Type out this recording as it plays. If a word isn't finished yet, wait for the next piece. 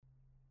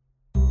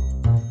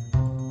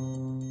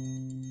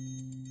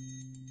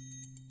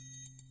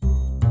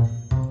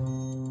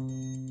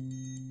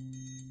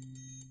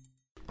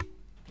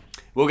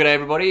Well, g'day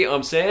everybody,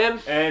 I'm Sam.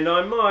 And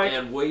I'm Mike.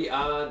 And we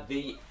are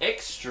the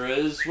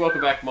Extras.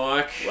 Welcome back,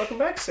 Mike. Welcome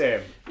back,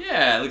 Sam.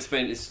 Yeah,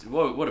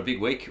 what a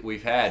big week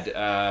we've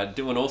had.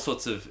 Doing all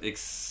sorts of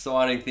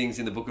exciting things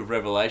in the book of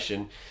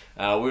Revelation.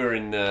 We were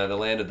in the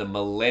land of the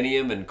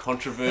millennium and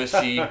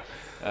controversy.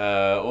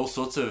 All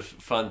sorts of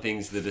fun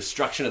things. The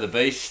destruction of the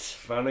beast.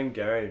 Fun and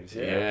games,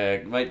 yeah.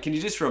 Yeah, mate, can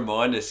you just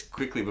remind us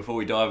quickly before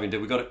we dive into it?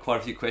 We've got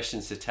quite a few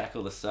questions to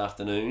tackle this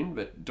afternoon,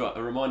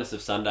 but remind us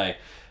of Sunday.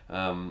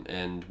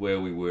 And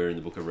where we were in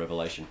the book of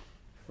Revelation.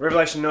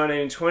 Revelation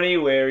 19 and 20,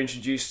 we're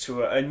introduced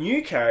to a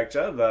new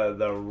character,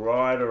 the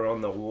rider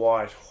on the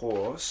white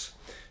horse,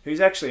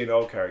 who's actually an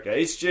old character.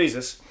 It's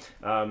Jesus,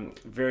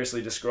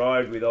 variously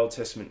described with Old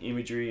Testament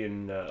imagery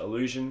and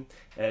allusion.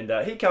 And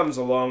he comes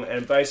along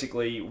and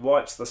basically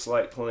wipes the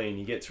slate clean.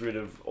 He gets rid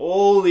of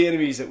all the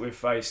enemies that we've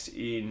faced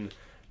in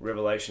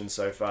Revelation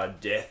so far.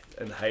 Death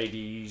and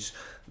Hades,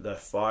 the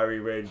fiery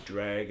red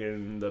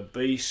dragon, the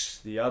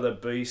beast, the other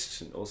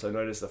beast, also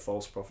known as the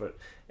false prophet,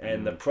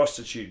 and the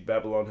prostitute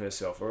Babylon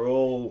herself are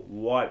all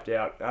wiped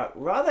out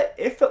rather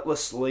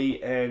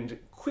effortlessly and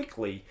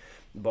quickly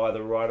by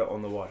the rider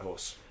on the white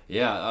horse.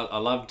 Yeah, I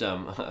love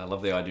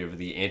the idea of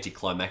the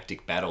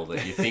anticlimactic battle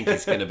that you think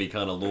is going to be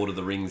kind of Lord of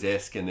the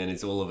Rings-esque, and then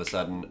it's all of a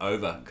sudden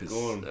over because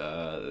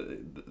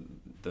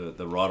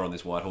the rider on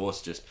this white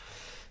horse just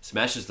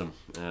smashes them.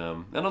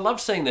 And I love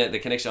seeing the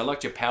connection. I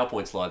liked your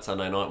PowerPoint slide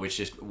Sunday night, which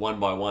just one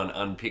by one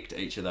unpicked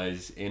each of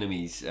those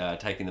enemies,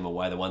 taking them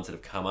away. The ones that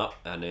have come up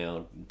are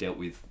now dealt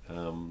with,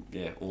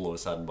 all of a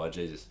sudden by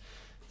Jesus.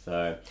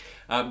 So,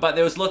 but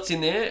there was lots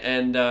in there,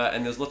 and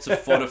there was lots of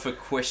fodder for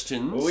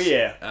questions. Oh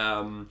yeah.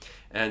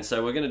 And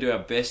so we're going to do our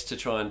best to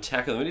try and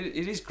tackle them.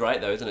 It is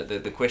great though, isn't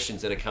it? The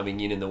questions that are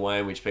coming in the way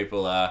in which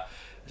people are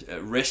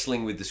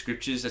wrestling with the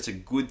scriptures. That's a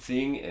good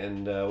thing,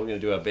 and we're going to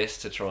do our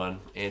best to try and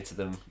answer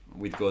them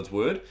with God's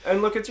word.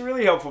 And look, it's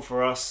really helpful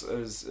for us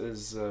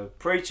as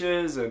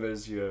preachers and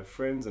as your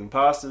friends and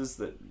pastors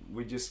that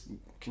we just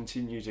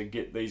continue to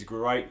get these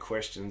great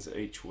questions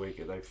each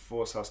week. They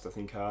force us to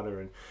think harder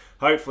and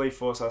hopefully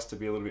force us to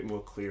be a little bit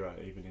more clearer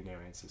even in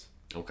our answers.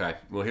 Okay,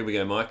 well here we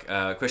go, Mike.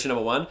 Question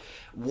number 1.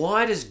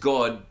 Why does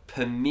God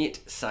permit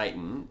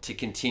Satan to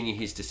continue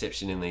his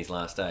deception in these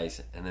last days?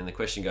 And then the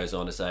question goes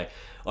on to say,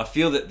 I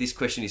feel that this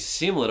question is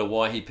similar to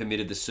why he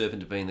permitted the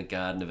serpent to be in the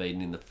Garden of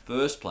Eden in the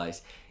first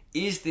place.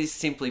 Is this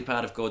simply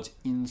part of God's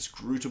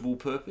inscrutable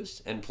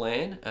purpose and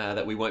plan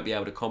that we won't be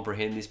able to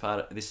comprehend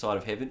this side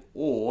of heaven?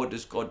 Or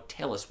does God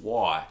tell us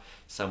why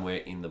somewhere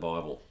in the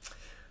Bible?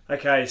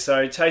 Okay,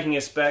 so taking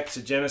us back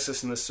to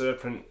Genesis and the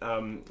serpent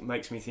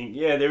makes me think,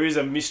 there is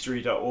a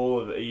mystery to all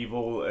of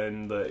evil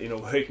and the inner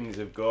workings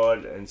of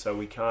God, and so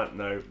we don't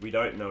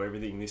know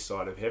everything this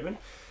side of heaven.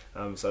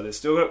 So there's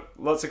still got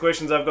lots of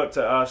questions I've got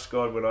to ask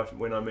God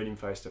when I meet him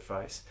face to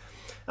face.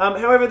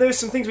 However, there's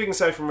some things we can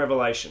say from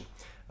Revelation.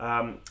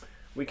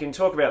 We can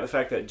talk about the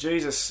fact that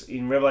Jesus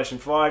in Revelation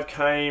 5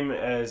 came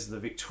as the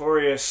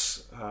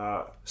victorious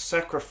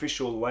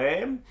sacrificial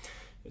lamb,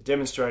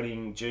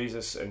 demonstrating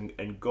Jesus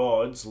and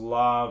God's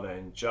love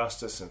and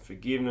justice and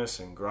forgiveness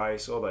and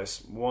grace, all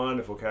those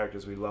wonderful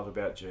characters we love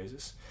about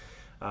Jesus.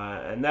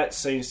 And that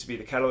seems to be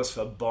the catalyst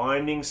for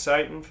binding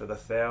Satan for the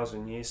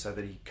 1,000 years so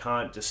that he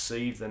can't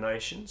deceive the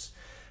nations.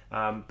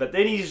 But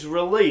then he's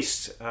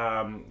released,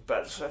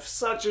 but for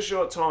such a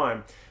short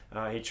time.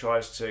 He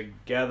tries to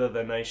gather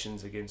the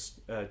nations against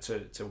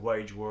to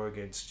wage war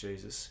against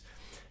Jesus.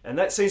 And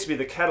that seems to be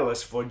the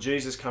catalyst for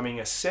Jesus coming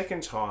a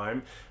second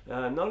time,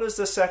 not as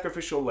the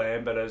sacrificial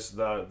lamb, but as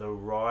the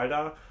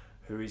rider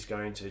who is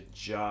going to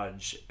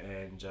judge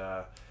and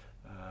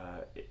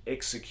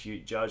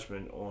execute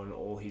judgment on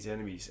all his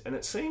enemies. And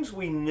it seems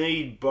we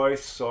need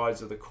both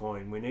sides of the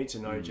coin. We need to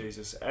know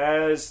Jesus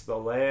as the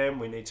lamb,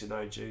 we need to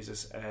know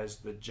Jesus as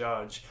the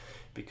judge,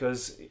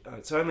 because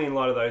it's only in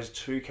light of those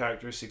two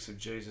characteristics of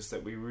Jesus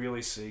that we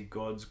really see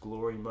God's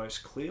glory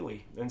most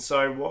clearly. And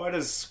so why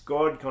does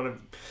God kind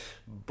of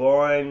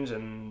bind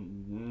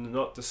and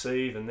not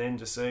deceive and then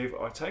deceive?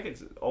 I take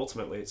it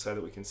ultimately it's so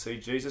that we can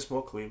see Jesus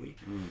more clearly,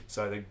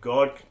 so that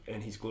God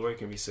and his glory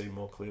can be seen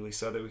more clearly,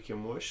 so that we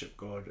can worship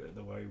God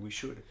the way we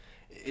should.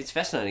 It's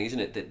fascinating, isn't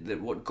it,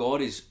 that what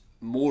God is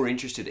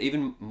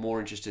even more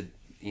interested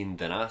in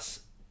than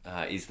us,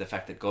 is the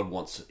fact that God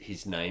wants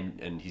his name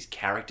and his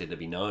character to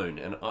be known.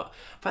 And I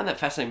found that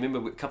fascinating.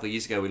 Remember a couple of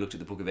years ago we looked at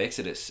the book of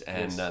Exodus,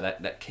 and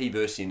that key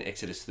verse in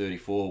Exodus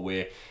 34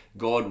 where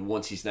God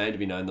wants his name to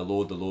be known, the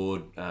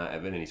Lord,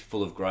 and he's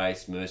full of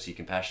grace, mercy,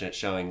 compassionate,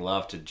 showing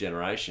love to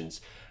generations.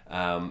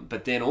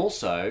 But then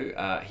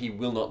also, he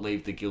will not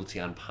leave the guilty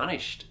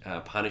unpunished,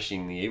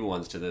 punishing the evil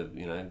ones to the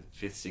 5th,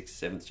 6th,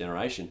 7th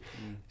generation.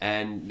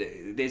 And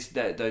there's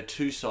the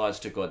two sides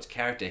to God's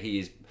character. He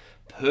is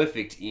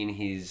perfect in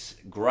his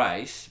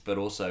grace, but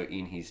also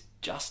in his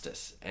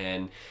justice.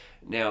 And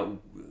now,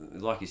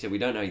 like you said, we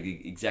don't know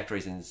the exact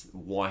reasons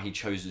why he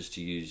chooses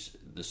to use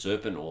the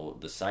serpent or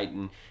the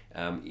Satan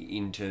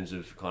in terms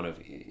of kind of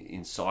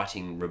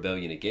inciting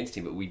rebellion against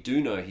him, but we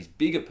do know his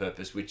bigger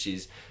purpose, which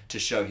is to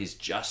show his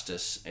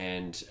justice,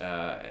 and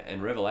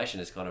Revelation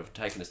has kind of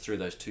taken us through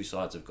those two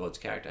sides of God's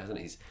character, hasn't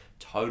it? His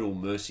total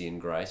mercy and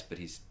grace, but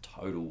his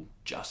total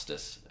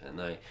justice, and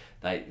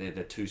they're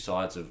the two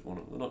sides of,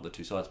 well, not the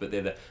two sides, but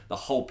they're the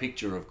whole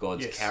picture of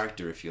God's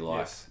character, if you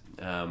like.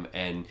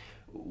 And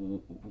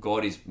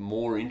God is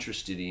more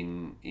interested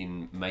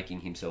in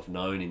making himself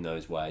known in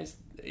those ways,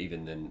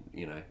 even than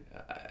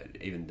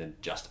even than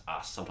just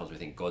us. Sometimes we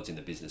think God's in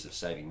the business of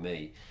saving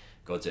me.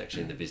 God's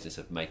actually in the business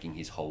of making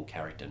his whole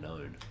character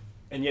known.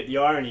 And yet the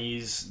irony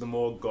is, the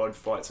more God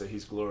fights for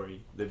his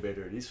glory, the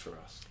better it is for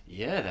us.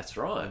 Yeah, that's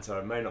right. And so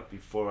it may not be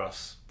for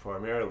us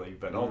primarily,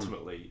 but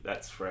ultimately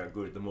that's for our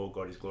good. The more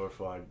God is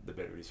glorified, the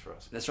better it is for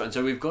us. That's right. And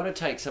so we've got to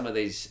take some of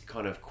these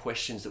kind of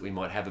questions that we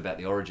might have about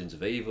the origins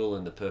of evil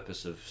and the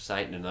purpose of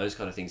Satan and those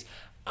kind of things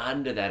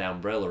under that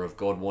umbrella of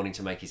God wanting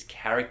to make his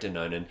character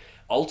known. And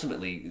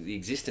ultimately, the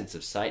existence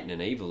of Satan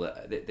and evil,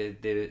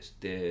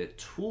 they're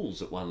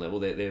tools at one level.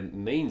 They're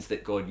means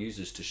that God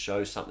uses to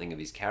show something of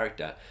his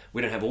character.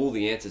 We don't have all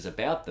the answers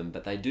about them,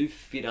 but they do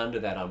fit under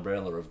that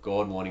umbrella of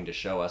God wanting to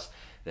show us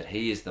that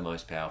he is the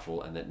most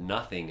powerful and that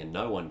nothing and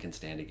no one can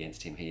stand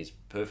against him. He is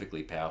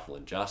perfectly powerful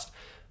and just,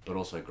 but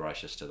also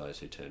gracious to those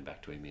who turn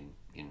back to him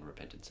in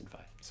repentance and faith.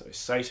 So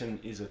Satan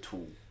is a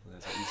tool.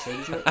 That's what you said,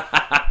 isn't it? Is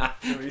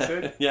that what you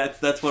said? Yeah,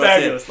 that's what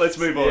Fabulous. I said. Let's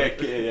move on.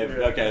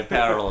 Yeah. Okay,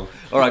 power along.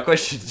 All right,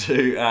 question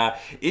 2.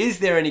 Is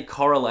there any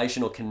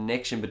correlation or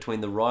connection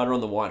between the rider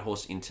on the white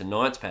horse in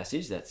tonight's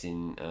passage? That's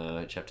in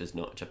chapter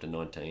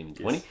 19 and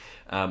 20. Yes.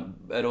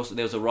 But also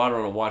there was a rider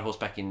on a white horse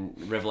back in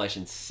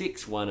Revelation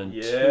 6, 1 and 2.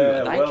 Are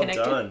they well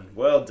connected? done.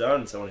 Well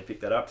done. Someone who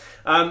picked that up.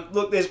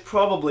 Look, there's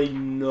probably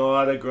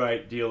not a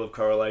great deal of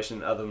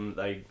correlation other than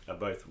they are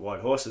both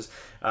white horses.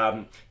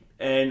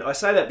 And I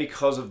say that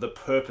because of the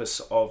purpose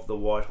of the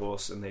white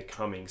horse and their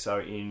coming. So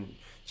in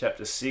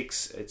chapter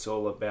 6, it's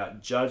all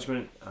about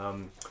judgment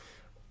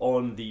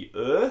on the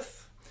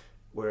earth,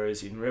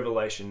 whereas in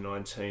Revelation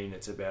 19,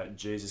 it's about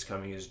Jesus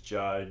coming as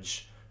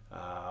judge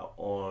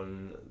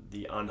on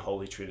the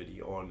unholy trinity,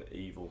 on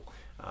evil.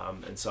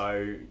 And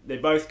so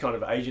they're both kind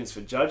of agents for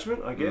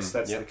judgment, I guess.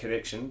 That's the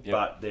connection. Yep.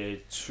 But they're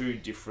two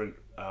different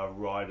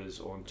riders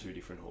on two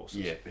different horses.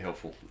 Yeah,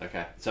 helpful.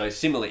 Okay. So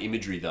similar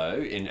imagery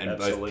though, and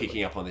both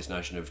picking up on this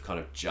notion of kind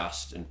of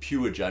just and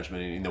pure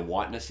judgment in the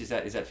whiteness. Is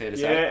that fair to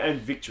say? Yeah, and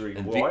victory.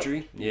 And white.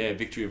 victory. Yeah,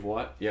 victory of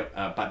white. Yep.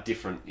 But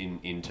different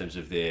in terms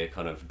of their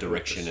kind of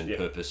direction and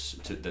purpose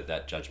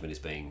that judgment is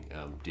being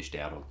dished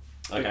out on.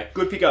 Okay.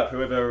 Good pick up,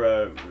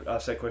 whoever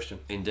asked that question.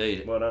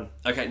 Indeed. Well done.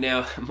 Okay,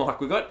 now,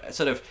 Mike, we've got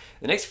sort of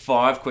the next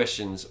 5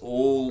 questions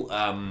all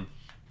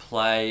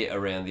play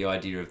around the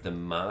idea of the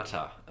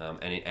martyr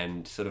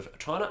and sort of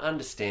trying to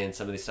understand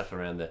some of this stuff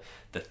around the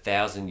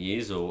 1,000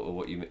 years or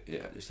what you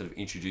sort of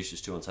introduced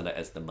us to on Sunday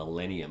as the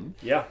millennium.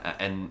 Yeah.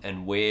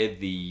 And where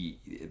the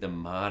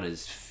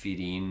martyrs fit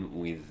in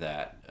with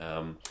that.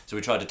 So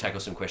we tried to tackle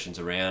some questions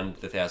around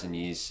the 1,000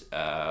 years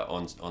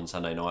on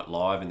Sunday night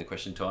live in the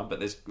question time, but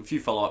there's a few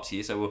follow-ups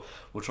here, so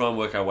we'll try and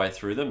work our way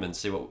through them and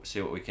see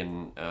what we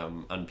can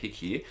unpick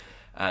here.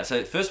 So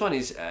the first one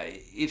is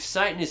if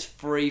Satan is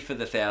free for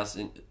the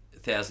thousand.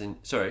 I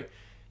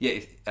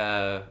think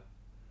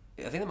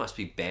that must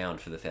be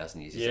bound for the 1,000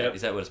 years.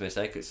 Is that what it's meant to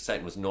say? Because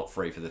Satan was not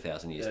free for the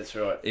 1,000 years. That's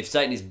right. If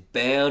Satan is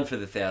bound for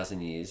the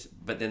 1,000 years,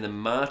 but then the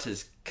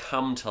martyrs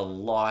come to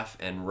life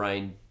and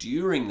reign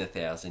during the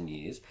 1,000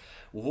 years,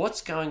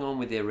 what's going on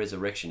with their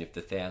resurrection if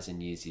the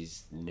 1,000 years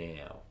is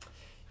now?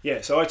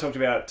 Yeah, so I talked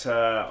about,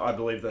 I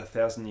believe the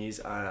 1,000 years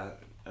are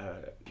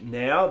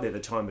now. They're the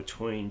time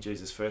between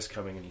Jesus' first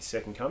coming and his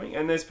second coming.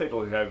 And there's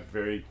people who have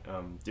very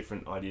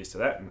different ideas to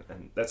that,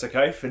 and that's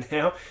okay for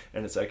now,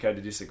 and it's okay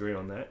to disagree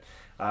on that.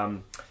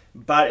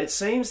 But it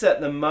seems that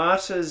the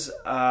martyrs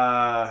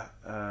are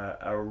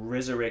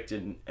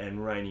resurrected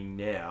and reigning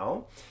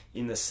now,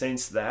 in the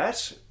sense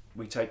that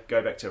we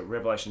go back to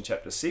Revelation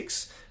chapter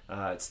 6.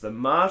 It's the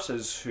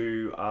martyrs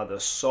who are the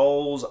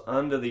souls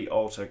under the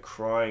altar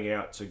crying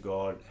out to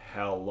God,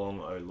 "How long,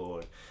 O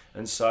Lord?"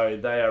 And so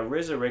they are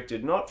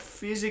resurrected, not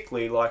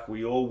physically like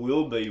we all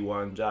will be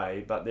one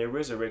day, but they're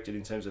resurrected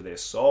in terms of their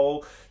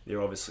soul.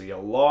 They're obviously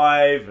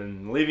alive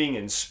and living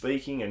and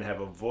speaking and have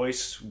a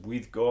voice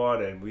with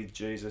God and with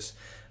Jesus.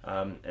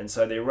 And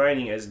so they're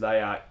reigning as they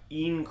are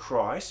in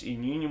Christ,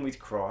 in union with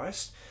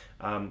Christ,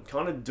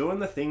 kind of doing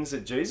the things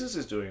that Jesus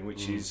is doing,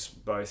 which is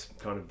both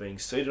kind of being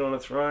seated on a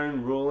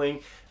throne,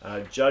 ruling,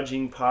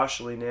 judging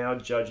partially now,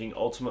 judging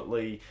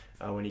ultimately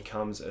when he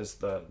comes as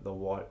the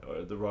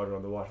rider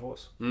on the white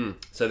horse.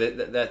 So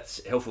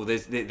that's helpful.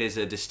 There's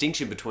a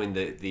distinction between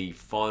the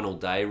final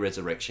day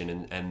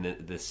resurrection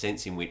and the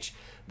sense in which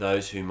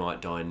those who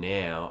might die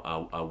now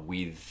are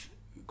with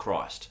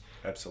Christ.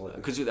 Absolutely.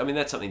 Because, I mean,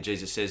 that's something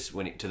Jesus says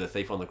to the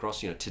thief on the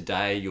cross,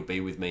 today you'll be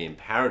with me in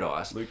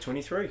paradise. Luke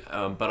 23.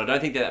 But I don't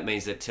think that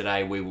means that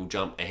today we will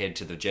jump ahead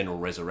to the general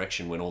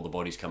resurrection when all the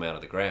bodies come out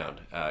of the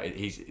ground.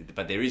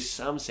 But there is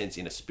some sense,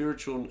 in a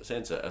spiritual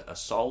sense, a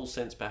soul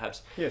sense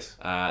perhaps, yes,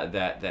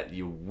 that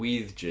you're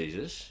with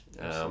Jesus.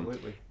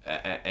 Absolutely.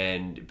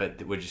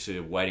 But we're just sort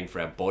of waiting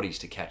for our bodies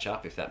to catch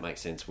up, if that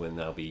makes sense, when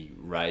they'll be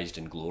raised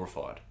and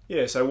glorified.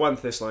 Yeah, so 1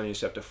 Thessalonians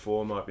chapter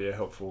 4 might be a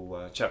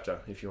helpful chapter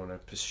if you want to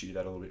pursue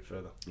that a little bit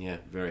further. Yeah,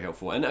 very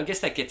helpful. And I guess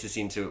that gets us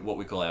into what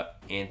we call our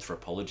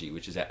anthropology,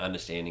 which is our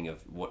understanding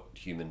of what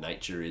human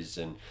nature is,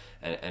 and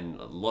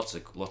lots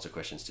of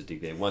questions to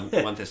dig there. 1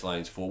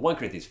 Thessalonians 4, 1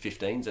 Corinthians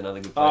 15 is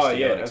another good place to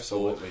go and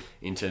explore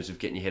in terms of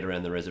getting your head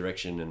around the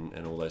resurrection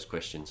and all those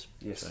questions.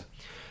 Yes. So,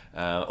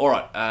 all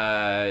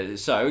right,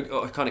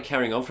 so kind of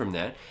carrying on from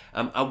that,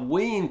 are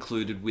we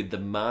included with the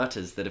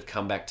martyrs that have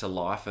come back to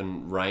life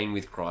and reign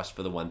with Christ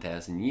for the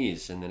 1,000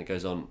 years? And then it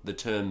goes on, the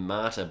term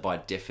martyr by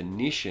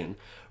definition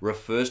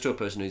refers to a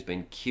person who's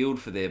been killed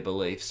for their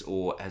beliefs,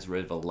 or as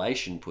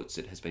Revelation puts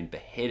it, has been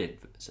beheaded.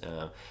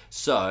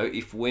 So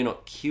if we're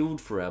not killed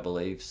for our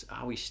beliefs,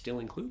 are we still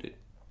included?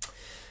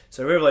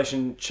 So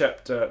Revelation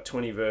chapter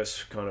 20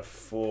 verse kind of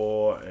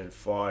 4 and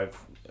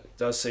 5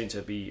 does seem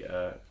to be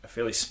a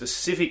fairly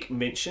specific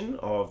mention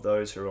of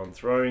those who are on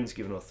thrones,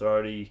 given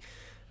authority,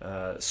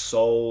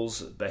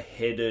 souls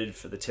beheaded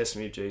for the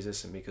testimony of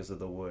Jesus and because of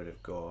the word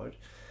of God.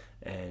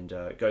 And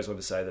it goes on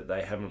to say that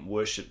they haven't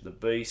worshipped the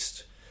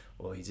beast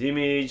or his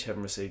image,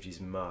 haven't received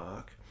his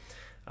mark.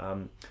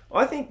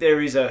 I think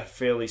there is a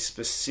fairly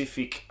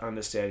specific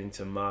understanding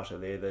to martyr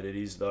there, that it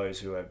is those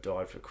who have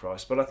died for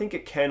Christ. But I think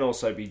it can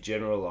also be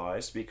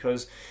generalized,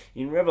 because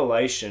in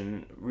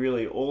Revelation,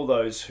 really all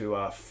those who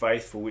are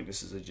faithful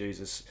witnesses of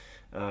Jesus,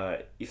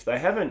 if they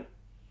haven't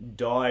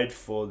died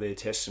for their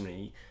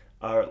testimony,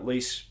 are at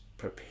least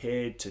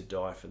prepared to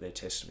die for their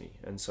testimony.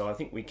 And so I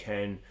think we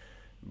can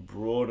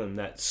broaden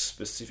that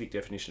specific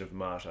definition of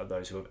martyr,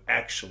 those who have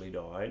actually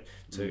died,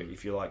 to,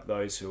 if you like,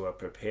 those who are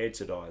prepared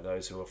to die,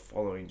 those who are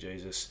following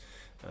Jesus,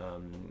 who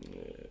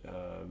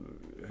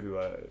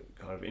are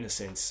kind of, in a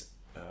sense,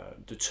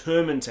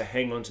 determined to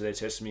hang on to their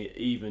testimony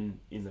even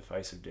in the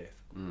face of death.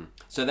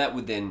 So that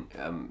would then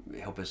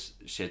help us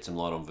shed some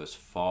light on verse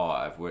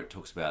 5, where it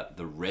talks about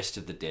the rest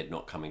of the dead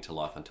not coming to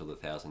life until the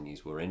 1,000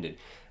 years were ended.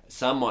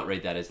 Some might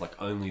read that as like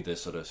only the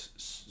sort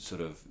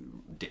of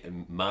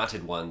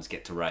martyred ones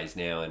get to raise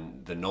now,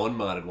 and the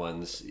non-martyred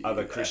ones,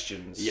 other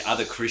Christians,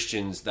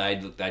 they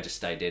just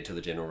stay dead till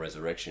the general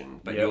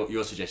resurrection. But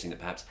you're suggesting that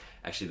perhaps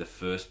actually the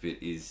first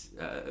bit is,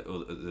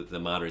 or the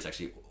martyr is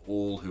actually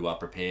all who are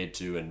prepared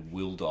to and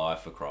will die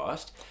for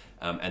Christ.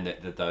 And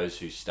that those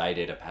who stay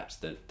dead are perhaps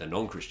the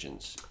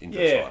non-Christians in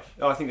verse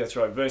 5. I think that's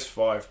right. Verse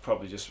 5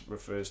 probably just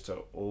refers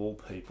to all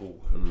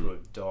people who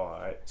have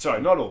died. Sorry,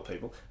 not all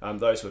people.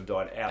 Those who have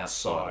died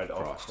outside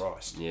of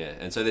Christ. Yeah,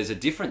 and so there's a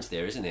difference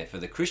there, isn't there? For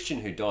the Christian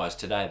who dies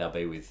today, they'll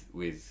be with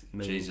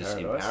Jesus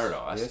in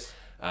paradise.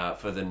 Yes.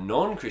 For the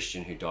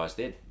non-Christian who dies,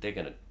 they're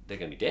going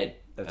to be dead.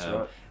 That's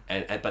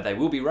right. But they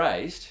will be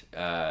raised,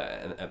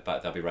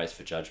 but they'll be raised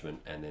for judgment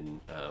and then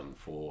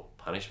for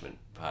punishment.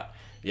 But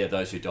yeah,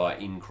 those who die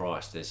in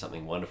Christ, there's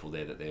something wonderful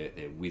there, that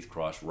they're with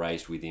Christ,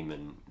 raised with him,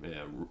 and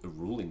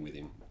ruling with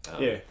him.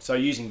 So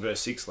using verse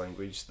 6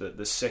 language, that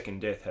the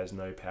second death has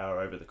no power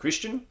over the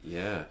Christian.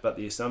 Yeah. But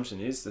the assumption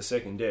is the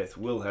second death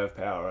will have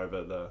power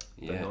over the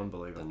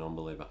non-believer. The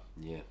non-believer.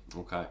 Yeah.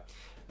 Okay.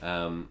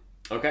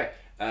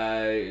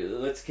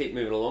 Let's keep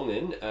moving along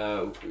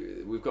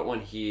then. We've got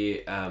one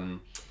here.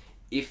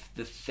 If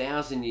the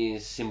 1,000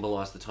 years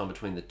symbolise the time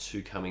between the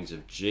two comings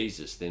of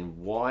Jesus, then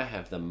why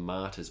have the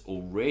martyrs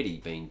already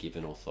been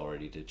given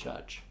authority to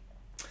judge?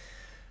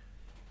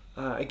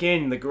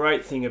 Again, the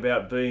great thing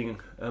about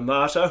being a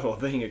martyr or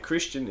being a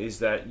Christian is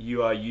that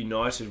you are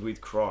united with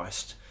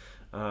Christ.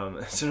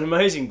 It's an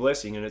amazing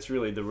blessing, and it's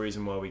really the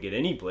reason why we get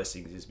any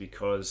blessings, is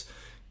because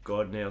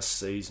God now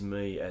sees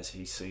me as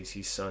he sees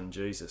his son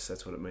Jesus.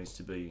 That's what it means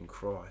to be in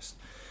Christ.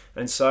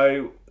 And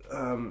so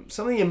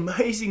some of the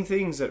amazing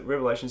things that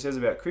Revelation says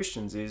about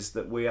Christians is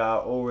that we are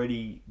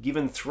already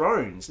given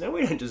thrones. Now,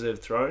 we don't deserve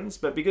thrones,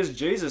 but because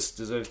Jesus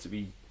deserves to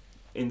be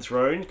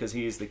enthroned, because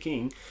he is the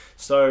king,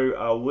 so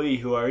are we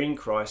who are in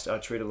Christ are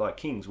treated like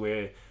kings.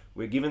 We're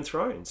given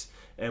thrones,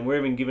 and we're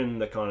even given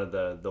the kind of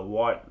the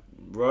white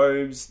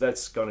robes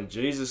that's kind of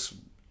Jesus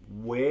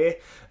wear.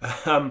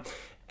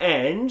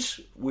 And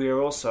we're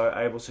also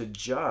able to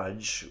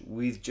judge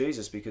with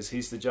Jesus, because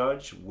he's the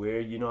judge. We're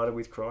united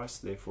with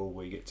Christ, therefore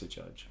we get to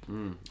judge.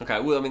 Okay,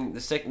 well, I mean,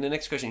 the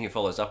next question here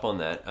follows up on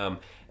that.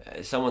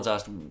 Someone's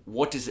asked,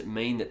 what does it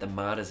mean that the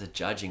martyrs are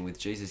judging with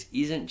Jesus?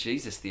 Isn't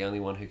Jesus the only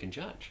one who can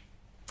judge?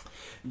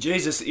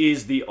 Jesus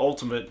is the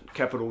ultimate,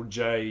 capital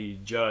J,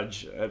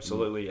 judge,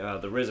 absolutely.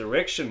 The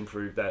resurrection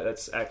proved that.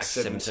 That's Acts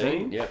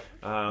 17. Yep.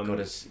 God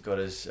is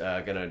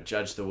going to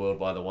judge the world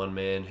by the one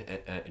man,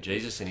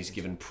 Jesus, and he's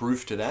given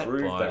proof to that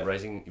by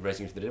raising him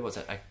from the dead. What's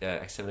that,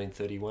 Acts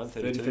 17:31,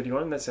 32?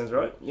 31, that sounds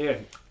right, yeah.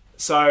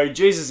 So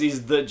Jesus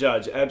is the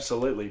judge,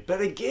 absolutely. But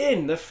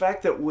again, the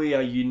fact that we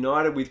are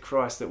united with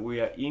Christ, that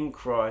we are in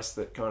Christ,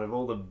 that kind of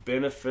all the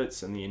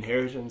benefits and the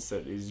inheritance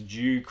that is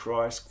due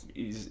Christ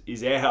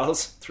is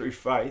ours through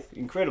faith,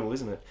 incredible,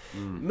 isn't it?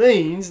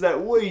 Means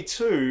that we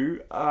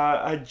too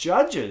are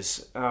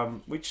judges,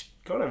 which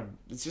kind of,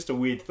 it's just a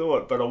weird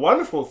thought, but a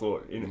wonderful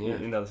thought in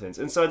another sense.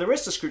 And so the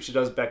rest of Scripture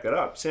does back that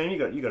up. Sam,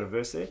 you got a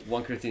verse there?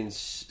 1 Corinthians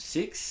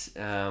 6,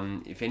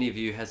 if any of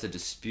you has a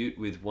dispute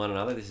with one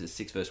another, this is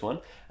 6 verse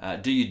 1,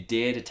 do you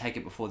dare to take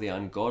it before the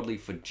ungodly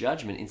for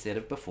judgment instead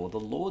of before the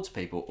Lord's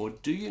people? Or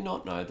do you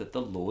not know that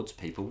the Lord's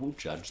people will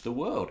judge the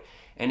world?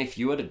 And if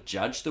you are to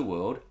judge the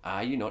world,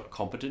 are you not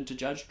competent to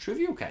judge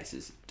trivial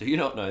cases? Do you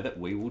not know that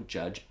we will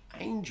judge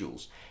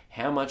angels?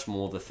 How much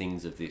more the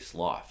things of this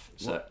life?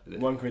 So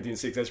 1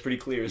 Corinthians 6, that's pretty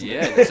clear, isn't it?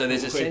 Yeah, so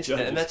there's a sense,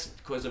 judges. and that's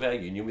because of our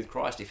union with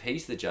Christ. If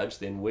he's the judge,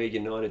 then we're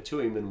united to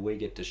him and we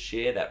get to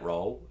share that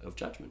role of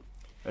judgment.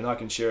 And I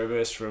can share a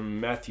verse from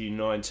Matthew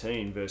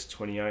 19, verse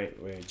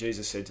 28, where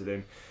Jesus said to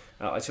them,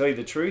 I tell you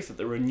the truth, at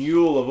the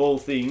renewal of all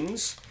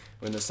things,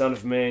 when the Son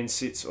of Man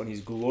sits on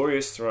his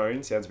glorious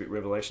throne, sounds a bit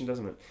Revelation,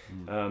 doesn't it?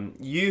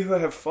 You who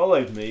have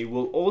followed me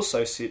will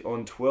also sit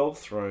on 12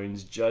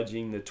 thrones,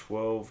 judging the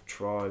 12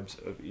 tribes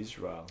of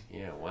Israel.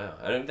 Yeah, wow.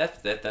 And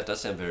that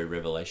does sound very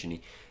Revelation-y.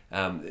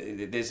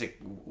 There's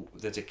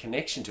a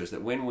connection to us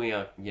that when we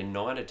are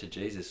united to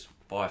Jesus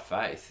by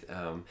faith,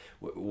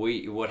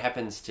 what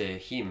happens to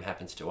him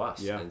happens to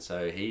us. Yeah. And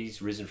so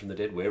he's risen from the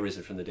dead, we're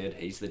risen from the dead,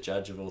 he's the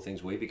judge of all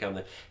things,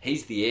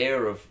 he's the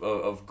heir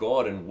of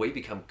God, and we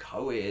become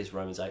co-heirs,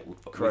 Romans 8,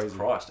 with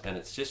Christ. And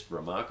it's just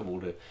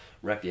remarkable to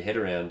wrap your head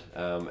around,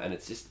 and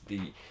it's just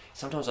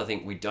sometimes I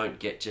think we don't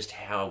get just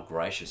how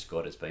gracious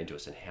God has been to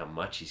us and how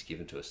much he's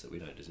given to us that we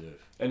don't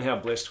deserve. And how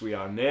blessed we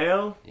are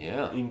now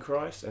in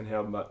Christ, and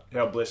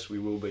how blessed we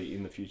will be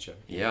in the future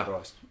in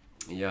Christ.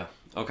 Yeah.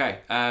 Okay.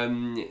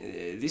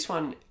 This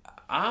one,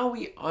 are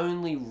we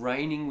only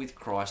reigning with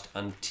Christ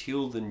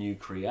until the new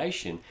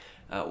creation?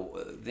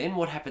 Then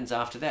what happens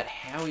after that?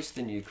 How is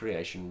the new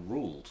creation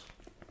ruled?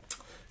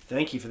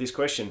 Thank you for this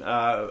question.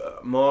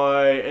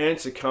 My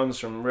answer comes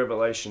from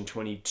Revelation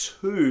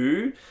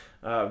 22,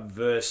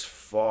 verse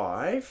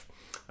 5.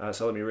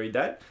 So let me read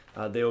that.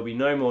 There will be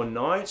no more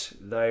night.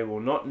 They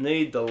will not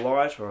need the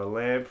light or a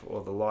lamp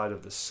or the light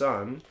of the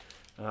sun.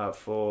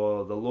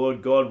 For the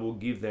Lord God will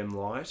give them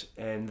light,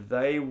 and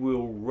they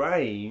will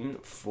reign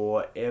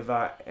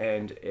forever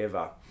and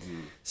ever.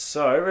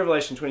 So,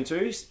 Revelation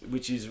 22,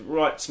 which is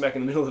right smack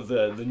in the middle of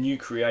the new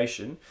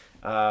creation,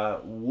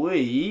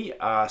 we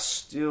are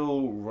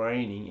still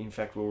reigning. In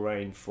fact, we'll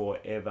reign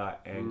forever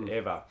and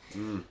ever.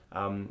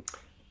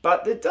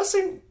 But there does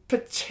seem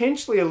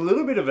potentially a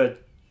little bit of a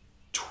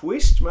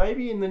twist,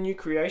 maybe, in the new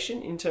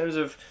creation in terms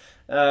of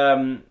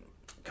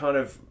kind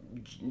of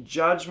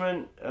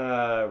judgment,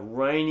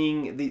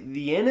 reigning.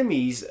 The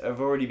enemies have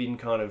already been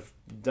kind of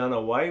done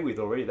away with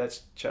already.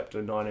 That's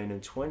chapter 19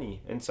 and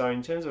 20. And so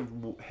in terms of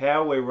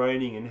how we're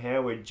reigning and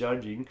how we're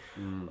judging,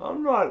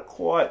 I'm not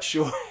quite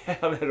sure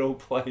how that all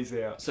plays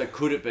out. So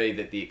could it be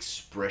that the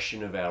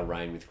expression of our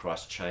reign with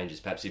Christ changes?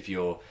 Perhaps if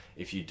you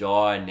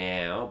die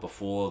now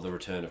before the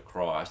return of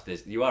Christ,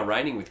 you are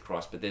reigning with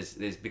Christ, but there's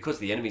because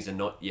the enemies are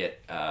not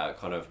yet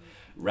kind of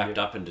wrapped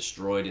up and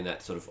destroyed in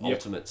that sort of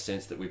ultimate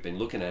sense that we've been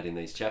looking at in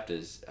these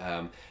chapters,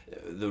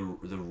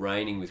 the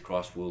reigning with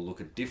Christ will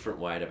look a different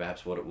way to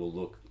perhaps what it will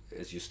look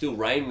as you still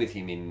reign with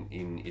him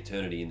in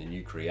eternity in the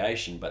new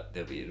creation, but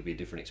it'll be a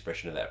different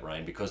expression of that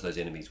reign because those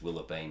enemies will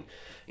have been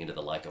into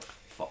the lake of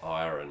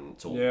fire and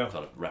it's all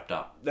kind of wrapped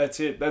up. That's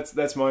it.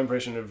 That's my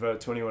impression of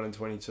 21 and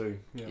 22.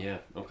 Yeah.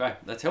 Okay.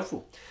 That's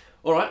helpful.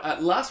 All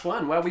right, last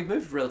one. Well, we've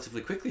moved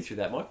relatively quickly through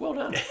that, Mike. Well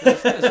done.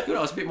 That's good.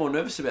 I was a bit more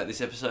nervous about this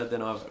episode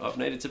than I've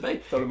needed to be.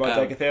 Thought it might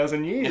take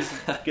 1,000 years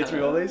to get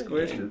through all these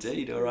questions. Yeah,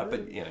 indeed. All right, but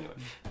anyway,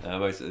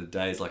 most of the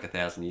day is like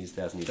 1,000 years.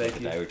 1,000 years like a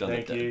day. We've done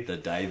the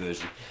day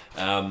version.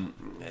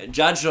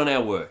 Judged on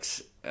our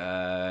works.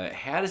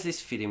 How does this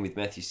fit in with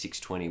Matthew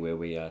 6:20, where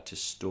we are to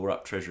store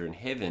up treasure in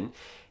heaven,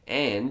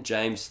 and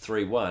James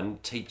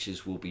 3:1,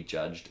 teachers will be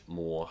judged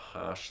more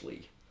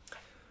harshly?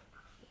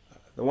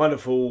 The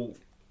wonderful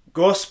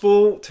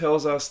Gospel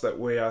tells us that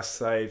we are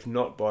saved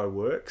not by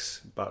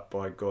works, but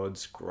by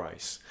God's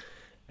grace.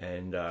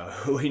 And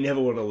we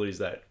never want to lose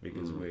that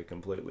because we're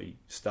completely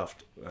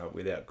stuffed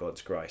without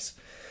God's grace.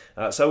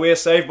 So we are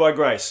saved by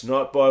grace,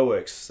 not by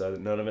works, so that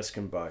none of us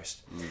can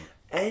boast.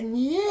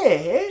 And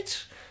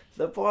yet,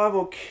 the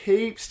Bible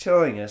keeps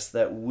telling us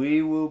that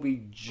we will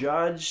be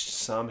judged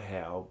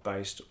somehow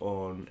based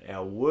on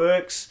our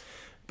works,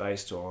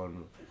 based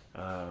on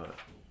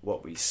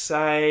what we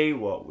say,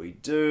 what we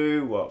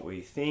do, what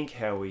we think,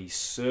 how we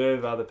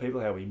serve other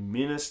people, how we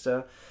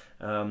minister.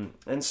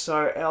 And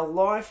so our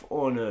life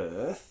on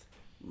earth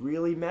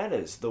really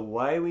matters. The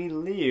way we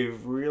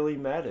live really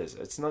matters.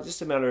 It's not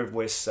just a matter of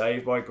we're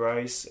saved by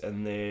grace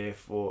and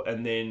therefore,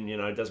 and then,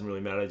 it doesn't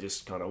really matter,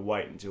 just kind of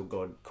wait until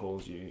God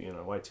calls you,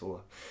 wait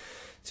till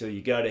till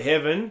you go to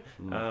heaven.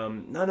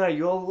 No,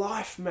 your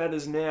life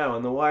matters now,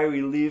 and the way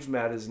we live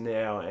matters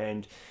now,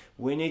 and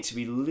we need to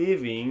be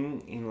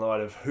living in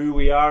light of who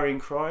we are in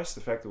Christ,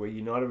 the fact that we're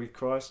united with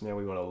Christ. Now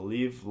we want to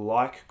live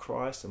like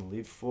Christ and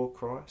live for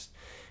Christ.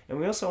 And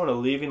we also want to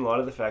live in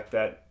light of the fact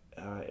that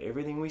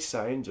everything we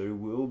say and do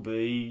will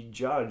be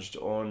judged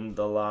on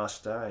the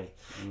last day.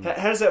 How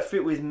does that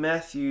fit with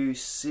Matthew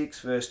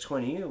 6 verse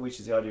 20, which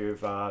is the idea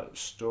of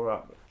store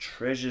up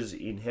treasures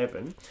in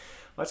heaven?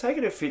 I take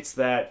it fits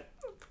that.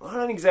 I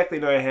don't exactly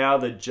know how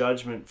the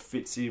judgment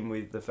fits in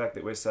with the fact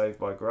that we're saved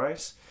by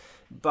grace,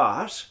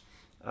 but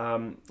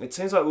it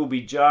seems like we'll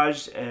be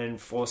judged,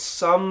 and for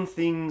some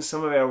things,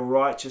 some of our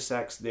righteous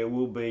acts, there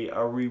will be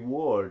a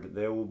reward.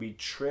 There will be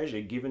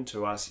treasure given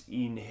to us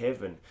in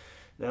heaven.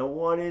 Now,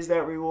 what is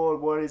that reward?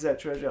 What is that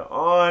treasure?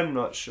 I'm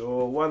not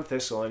sure. 1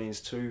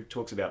 Thessalonians 2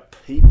 talks about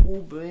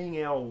people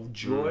being our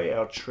joy,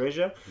 our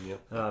treasure,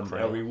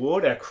 our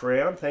reward, our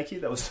crown. Thank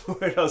you. That was the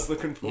word I was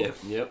looking for.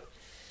 Yep.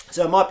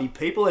 So it might be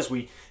people as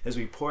we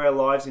pour our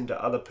lives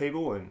into other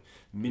people and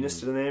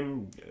minister to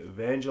them,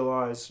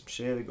 evangelize,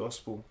 share the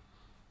gospel,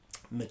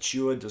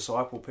 mature,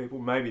 disciple people.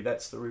 Maybe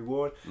that's the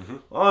reward.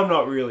 I'm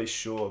not really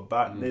sure,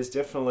 but there's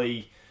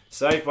definitely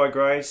saved by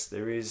grace.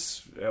 There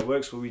is, our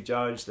works will be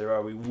judged. There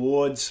are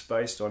rewards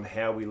based on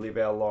how we live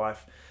our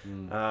life.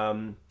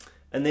 And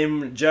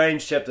then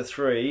James chapter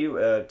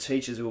 3,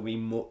 teachers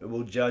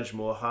will judge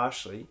more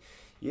harshly.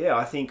 Yeah,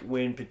 I think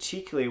when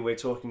particularly we're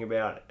talking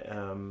about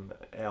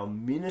our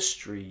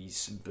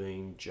ministries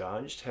being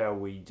judged, how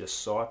we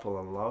disciple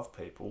and love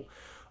people,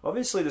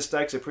 obviously the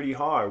stakes are pretty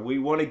high. We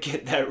want to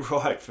get that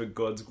right for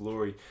God's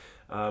glory.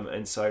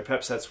 And so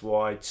perhaps that's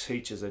why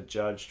teachers are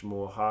judged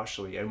more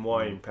harshly, and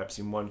why perhaps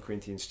in 1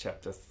 Corinthians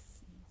chapter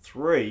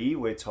 3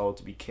 we're told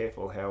to be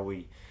careful how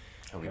we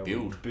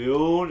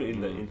build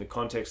in the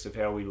context of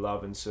how we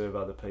love and serve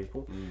other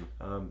people,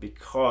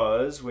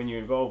 because when you're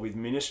involved with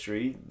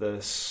ministry,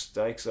 the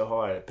stakes are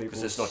high.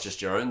 Because it's not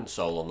just your own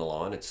soul on the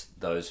line; it's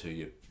those who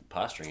you're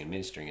pastoring and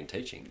ministering and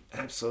teaching.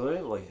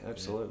 Absolutely.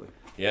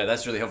 Yeah,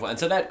 that's really helpful. And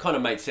so that kind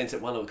of makes sense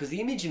at one level, because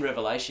the image in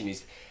Revelation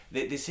is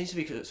there seems to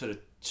be sort of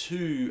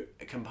two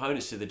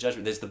components to the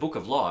judgment. There's the book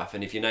of life,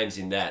 and if your name's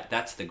in that,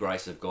 that's the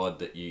grace of God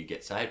that you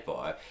get saved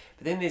by.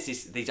 But then there's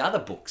these other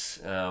books,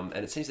 and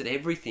it seems that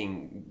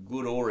everything,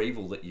 good or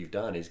evil, that you've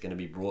done is going to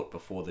be brought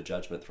before the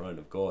judgment throne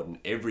of God, and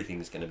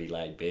everything's going to be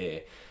laid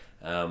bare.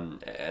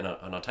 And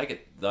I take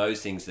it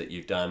those things that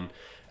you've done,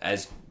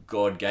 as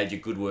God gave you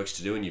good works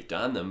to do and you've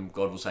done them,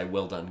 God will say,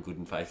 well done, good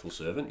and faithful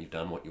servant, you've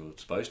done what you're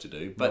supposed to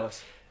do. But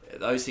nice.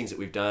 Those things that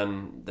we've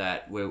done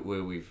that where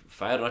we've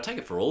failed, and I take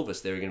it for all of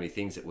us, there are going to be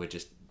things that we're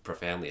just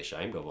profoundly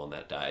ashamed of on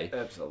that day.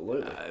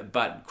 Absolutely.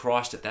 But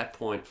Christ at that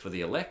point for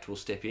the elect will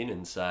step in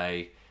and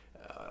say,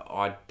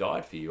 I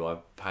died for you, I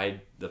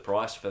paid the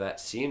price for that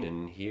sin,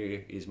 and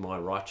here is my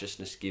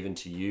righteousness given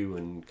to you,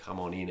 and come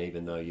on in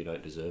even though you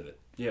don't deserve it.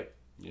 Yep.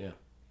 Yeah.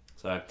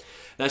 So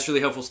that's really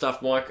helpful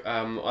stuff, Mike.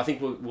 I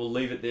think we'll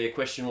leave it there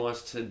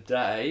question-wise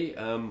today.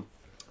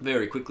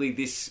 Very quickly,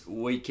 this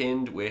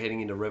weekend we're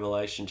heading into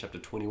Revelation chapter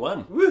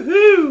 21.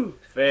 Woohoo!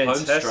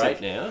 Fantastic. Home straight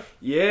now.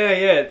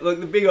 Yeah. Look,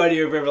 the big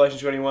idea of Revelation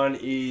 21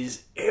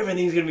 is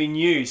everything's going to be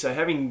new. So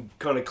having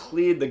kind of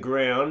cleared the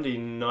ground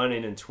in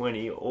 19 and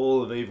 20,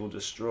 all of evil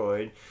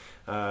destroyed,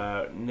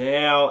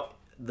 now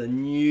the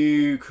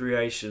new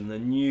creation, the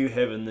new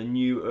heaven, the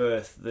new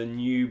earth, the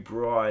new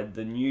bride,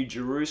 the new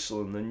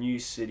Jerusalem, the new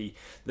city,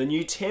 the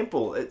new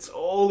temple. It's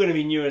all going to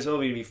be new, and it's all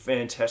going to be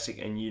fantastic,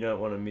 and you don't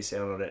want to miss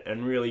out on it.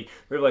 And really,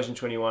 Revelation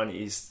 21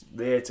 is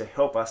there to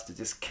help us to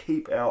just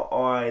keep our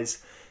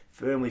eyes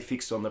firmly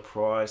fixed on the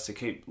prize, to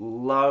keep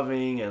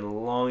loving and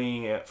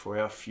longing out for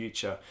our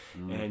future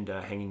and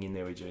hanging in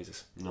there with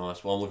Jesus.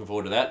 Nice. Well, I'm looking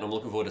forward to that, and I'm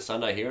looking forward to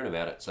Sunday hearing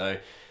about it. So,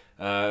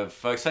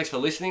 folks, thanks for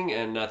listening,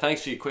 and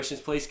thanks for your questions.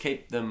 Please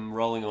keep them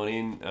rolling on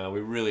in. We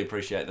really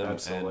appreciate them.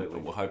 Absolutely.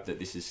 And we'll hope that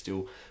this has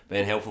still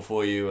been helpful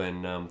for you,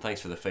 and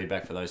thanks for the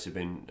feedback for those who've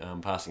been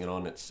passing it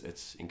on.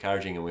 It's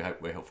encouraging, and we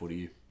hope we're helpful to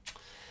you.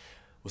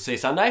 We'll see you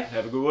Sunday.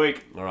 Have a good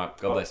week. All right.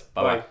 God bless.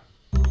 Bye-bye.